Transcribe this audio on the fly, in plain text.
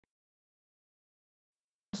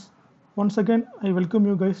Once again, I welcome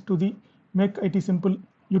you guys to the Make IT Simple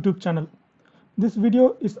YouTube channel. This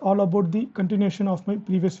video is all about the continuation of my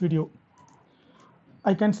previous video.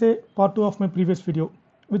 I can say part 2 of my previous video,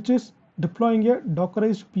 which is deploying a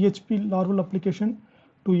Dockerized PHP Laravel application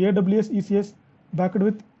to AWS ECS backed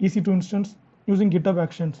with EC2 instance using GitHub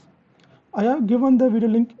Actions. I have given the video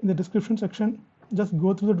link in the description section. Just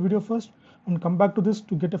go through that video first and come back to this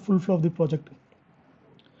to get a full flow of the project.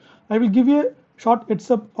 I will give you a short heads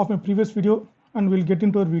up of my previous video and we'll get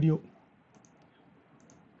into our video.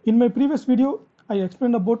 In my previous video, I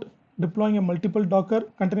explained about deploying a multiple Docker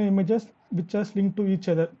container images which are linked to each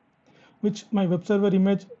other, which my web server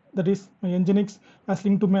image, that is my Nginx, has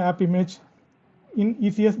linked to my app image in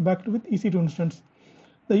ECS backed with EC2 instance.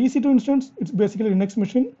 The EC2 instance, it's basically a Linux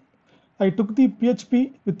machine. I took the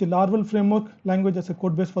PHP with the Laravel framework language as a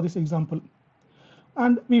code base for this example.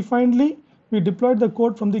 And we deployed the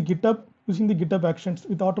code from the GitHub using the GitHub Actions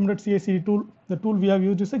with automated CI/CD tool. The tool we have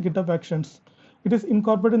used is a GitHub Actions. It is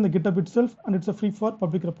incorporated in the GitHub itself and it's a free for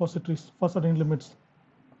public repositories for certain limits.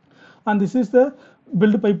 And this is the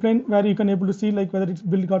build pipeline where you can able to see like whether it's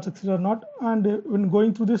build got succeeded or not. And when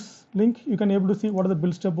going through this link, you can able to see what are the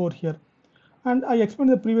build step over here. And I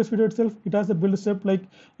explained in the previous video itself, it has a build step like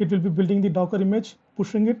it will be building the Docker image,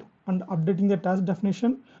 pushing it and updating the task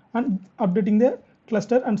definition and updating the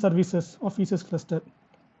cluster and services of ECS cluster.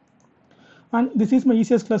 And this is my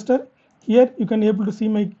ECS cluster. Here you can able to see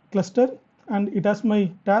my cluster and it has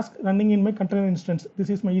my task running in my container instance. This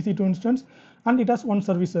is my EC2 instance and it has one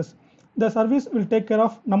services. The service will take care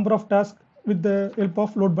of number of tasks with the help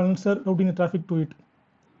of load balancer routing the traffic to it.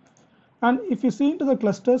 And if you see into the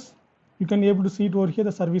clusters, you can able to see it over here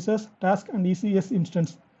the services, task and ECS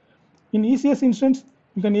instance. In ECS instance,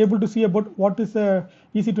 you can able to see about what is the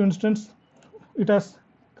EC2 instance it has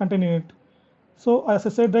contained in it. So as I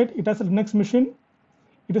said, right, it has a Linux machine.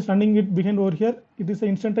 It is running it behind over here. It is the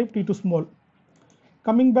instance type T2 small.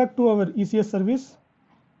 Coming back to our ECS service,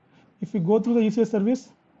 if you go through the ECS service,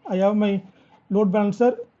 I have my load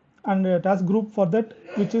balancer and a task group for that,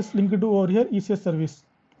 which is linked to over here ECS service.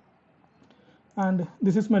 And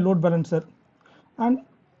this is my load balancer. And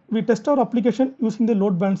we test our application using the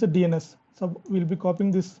load balancer DNS. So we'll be copying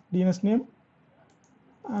this DNS name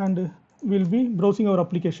and we'll be browsing our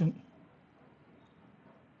application.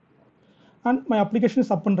 And my application is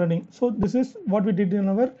up and running. So this is what we did in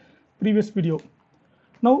our previous video.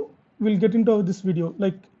 Now we'll get into this video,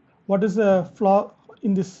 like what is the flaw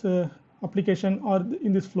in this application or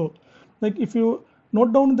in this flow. Like if you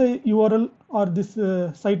note down the URL or this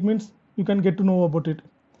site means you can get to know about it.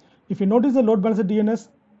 If you notice the load balancer DNS,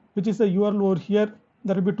 which is the URL over here,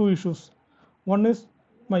 there will be two issues. One is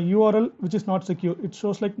my URL, which is not secure. It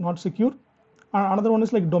shows like not secure. And another one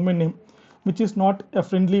is like domain name, which is not a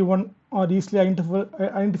friendly one or easily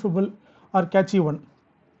identifiable or catchy one.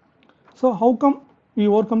 So how come we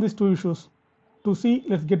overcome these two issues? To see,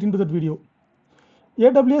 let's get into that video.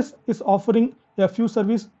 AWS is offering a few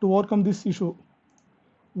services to overcome this issue.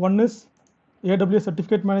 One is Aws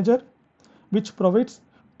Certificate Manager, which provides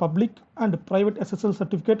public and private SSL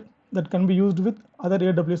certificate that can be used with other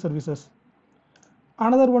AWS services.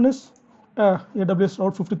 Another one is AWS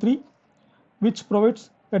Route53, which provides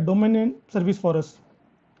a domain name service for us.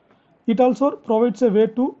 It also provides a way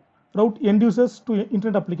to route end users to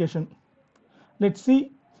internet application. Let's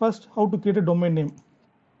see first how to create a domain name.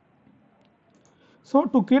 So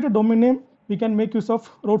to create a domain name, we can make use of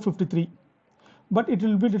Route53, but it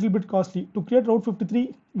will be a little bit costly. To create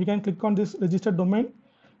Route53, we can click on this register domain.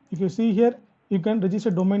 If you see here, you can register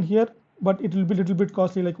domain here, but it will be a little bit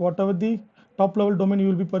costly. Like whatever the top level domain you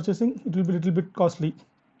will be purchasing, it will be a little bit costly.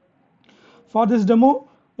 For this demo,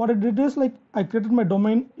 what I did is like I created my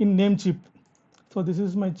domain in Namecheap. So this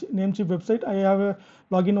is my Namecheap website. I have a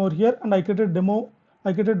login over here and I created a demo.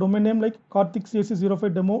 I created a domain name like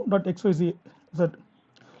karthikcac05demo.xyz.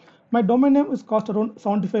 My domain name is cost around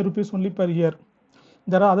 75 rupees only per year.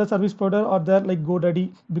 There are other service providers are there like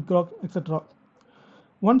GoDaddy, BigRock, etc.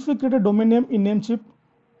 Once we create a domain name in Namecheap,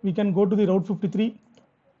 we can go to the Route53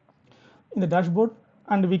 in the dashboard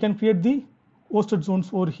and we can create the hosted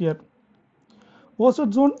zones over here.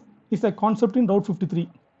 Hosted zone is a concept in Route53.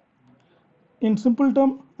 In simple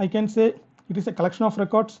term, I can say it is a collection of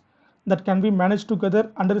records that can be managed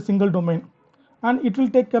together under a single domain, and it will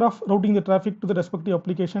take care of routing the traffic to the respective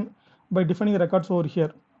application by defining the records over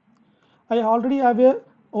here. I already have a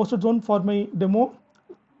hosted zone for my demo,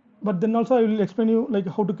 but then also I will explain you like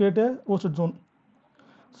how to create a hosted zone.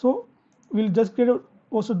 So we'll just create a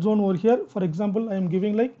hosted zone over here. For example, I am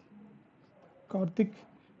giving like Karthik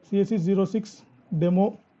CSC06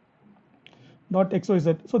 demo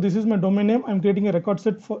 .xyz. So this is my domain name. I'm creating a record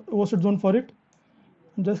set for hosted zone for it.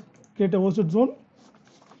 Just create a hosted zone,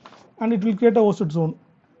 and it will create a hosted zone.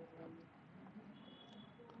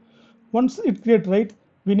 Once it creates, right,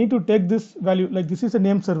 we need to take this value, like this is a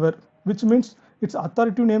name server, which means it's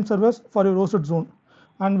authoritative name servers for your hosted zone,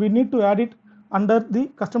 and we need to add it under the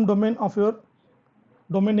custom domain of your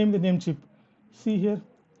domain name, the name chip. See here,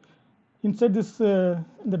 inside this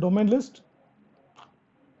the domain list,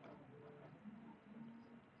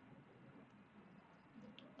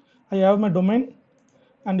 I have my domain,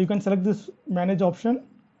 and you can select this manage option,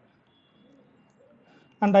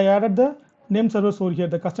 and I added the name servers over here,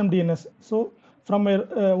 the custom DNS. So from my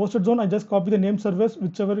hosted zone, I just copy the name servers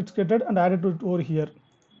whichever it's created and added it over here.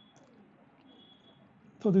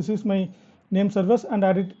 So this is my name servers, and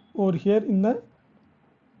add it over here in the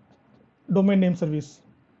domain name service.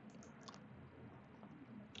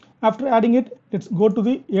 After adding it, let's go to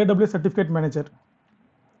the AWS Certificate Manager.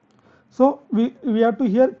 So we have to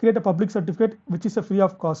here create a public certificate which is a free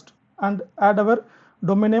of cost, and add our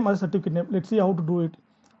domain name as a certificate name. Let's see how to do it.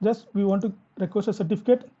 Just we want to request a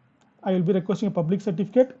certificate. I will be requesting a public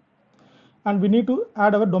certificate, and we need to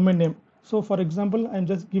add our domain name. So for example, I'm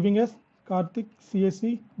just giving us Karthik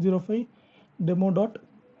CSE 05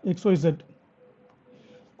 demo.xyz,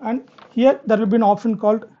 and here there will be an option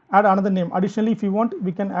called add another name. Additionally, if you want,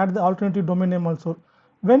 we can add the alternative domain name also.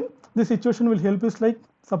 When this situation will help is like,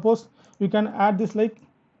 suppose you can add this like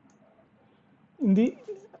in the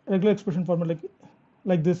regular expression format,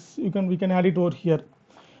 like this. We can add it over here,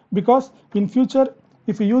 because in future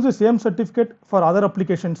if we use the same certificate for other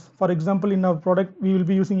applications, for example in our product we will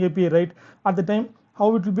be using API, right? At the time,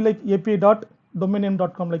 how it will be like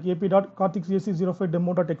api.domainname.com, like api.karthikcsc05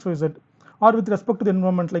 demo.xyz, or with respect to the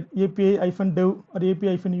environment like api-dev or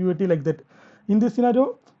api-uat, like that. In this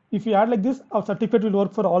scenario, if we add like this, our certificate will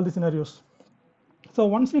work for all the scenarios. So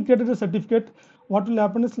once we created a certificate, what will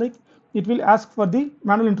happen is like it will ask for the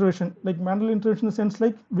manual intervention, like manual intervention in the sense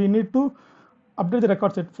like we need to update the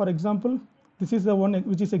record set. For example, this is the one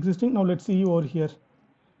which is existing. Now let's see over here,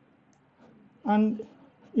 and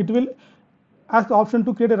it will ask the option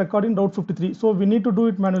to create a record in Route53. So we need to do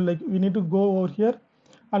it manually. Like we need to go over here,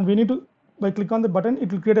 and we need to, by click on the button,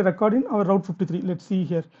 it will create a record in our Route53. Let's see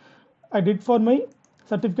here. I did for my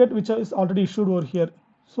certificate which is already issued over here.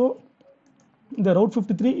 So the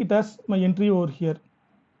Route53, it has my entry over here.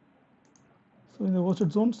 So in the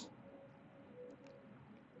hosted zones,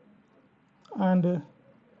 and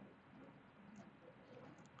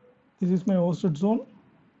this is my hosted zone.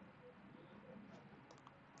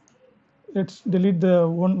 Let's delete the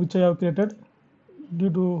one which I have created. Due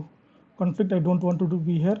to conflict, I don't want to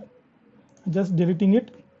be here. Just deleting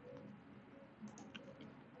it.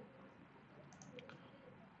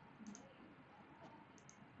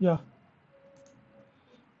 Yeah.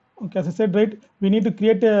 Okay, as I said, right, we need to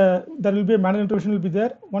create a, there will be a manual intervention will be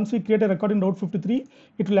there. Once we create a record in Route53,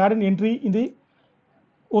 it will add an entry in the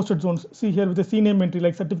hosted zones. See here with the CNAME entry,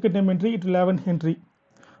 like certificate name entry, it will have an entry.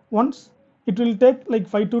 Once it will take like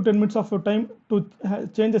 5 to 10 minutes of your time to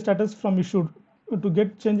change the status from issued, to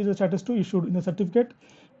get change the status to issued in the certificate.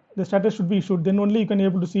 The status should be issued, then only you can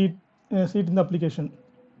able to see it in the application.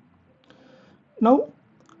 Now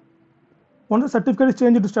once the certificate is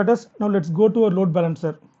changed to status, now let's go to our load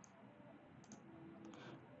balancer.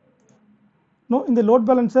 Now in the load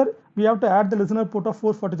balancer, we have to add the listener port of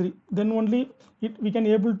 443. Then only we can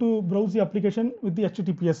able to browse the application with the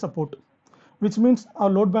HTTPS support, which means our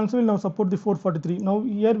load balancer will now support the 443. Now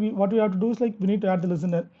here what we have to do is like we need to add the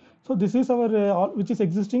listener. So this is our which is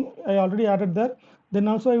existing. I already added there. Then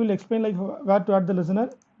also I will explain like where to add the listener.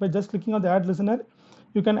 By just clicking on the add listener,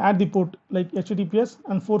 you can add the port like HTTPS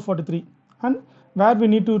and 443, and where we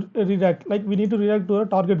need to redirect, like we need to redirect to a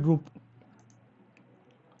target group,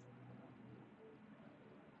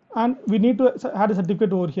 and we need to add a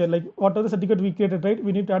certificate over here, like whatever the certificate we created, right,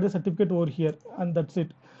 we need to add a certificate over here, and that's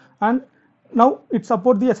it. And now it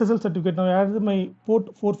supports the SSL certificate. Now I added my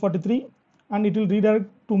port 443, and it will redirect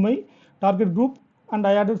to my target group, and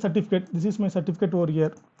I added certificate. This is my certificate over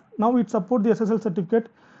here. Now it supports the SSL certificate,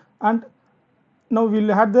 and now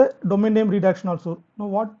we'll add the domain name redirection also. Now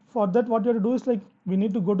what you have to do is like we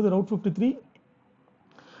need to go to the Route53,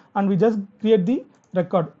 and we just create the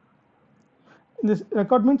record. This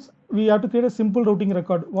record means we have to create a simple routing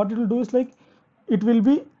record. What it will do is like it will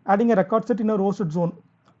be adding a record set in our hosted zone.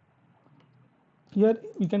 Here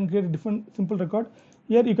we can create a different simple record.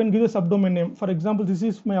 Here you can give a subdomain name. For example, this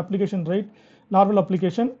is my application, right, Laravel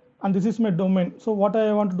Application, and this is my domain. So what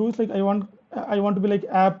I want to do is like I want to be like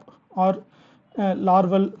app or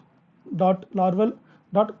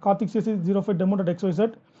Laravel.karthikcsc05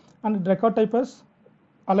 demo.xyz, and record type as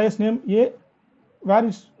alias name A, where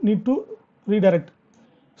it need to redirect.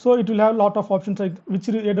 So it will have a lot of options like which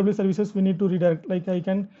AWS services we need to redirect. Like I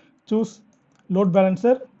can choose load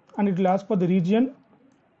balancer and it will ask for the region.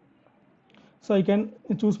 So I can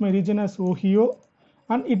choose my region as Ohio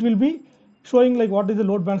and it will be showing like what is the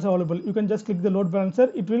load balancer available. You can just click the load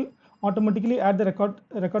balancer, it will automatically add the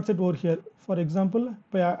record set over here. For example,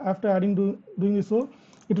 after doing this, so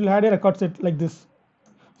it will add a record set like this.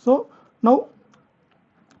 So now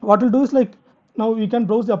what we'll do is like now we can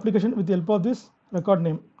browse the application with the help of this record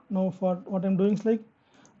name. Now for what I'm doing is like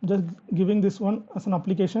just giving this one as an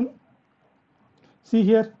application. See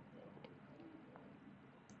here,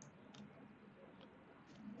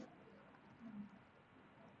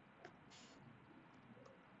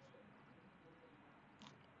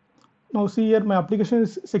 now see here my application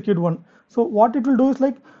is secured one. So what it will do is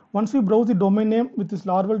like once we browse the domain name with this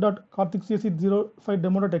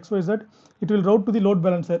laravel.karthikcsc05demo.xyz, it will route to the load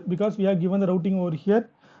balancer because we have given the routing over here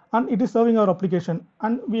and it is serving our application,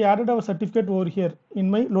 and we added our certificate over here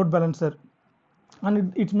in my load balancer,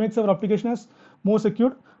 and it makes our application as more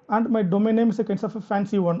secured, and my domain name is a kind of a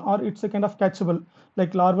fancy one, or it's a kind of catchable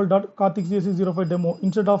like laravel.karthikcsc05demo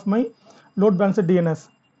instead of my load balancer DNS.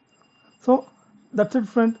 So that's it,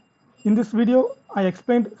 friend. In this video I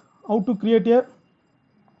explained how to create a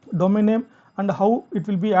domain name and how it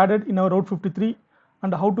will be added in our Route53,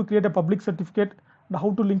 and how to create a public certificate, and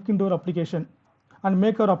how to link into our application and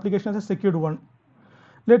make our application as a secured one.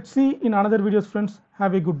 Let's see in another videos, friends.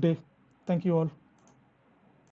 Have a good day. Thank you all.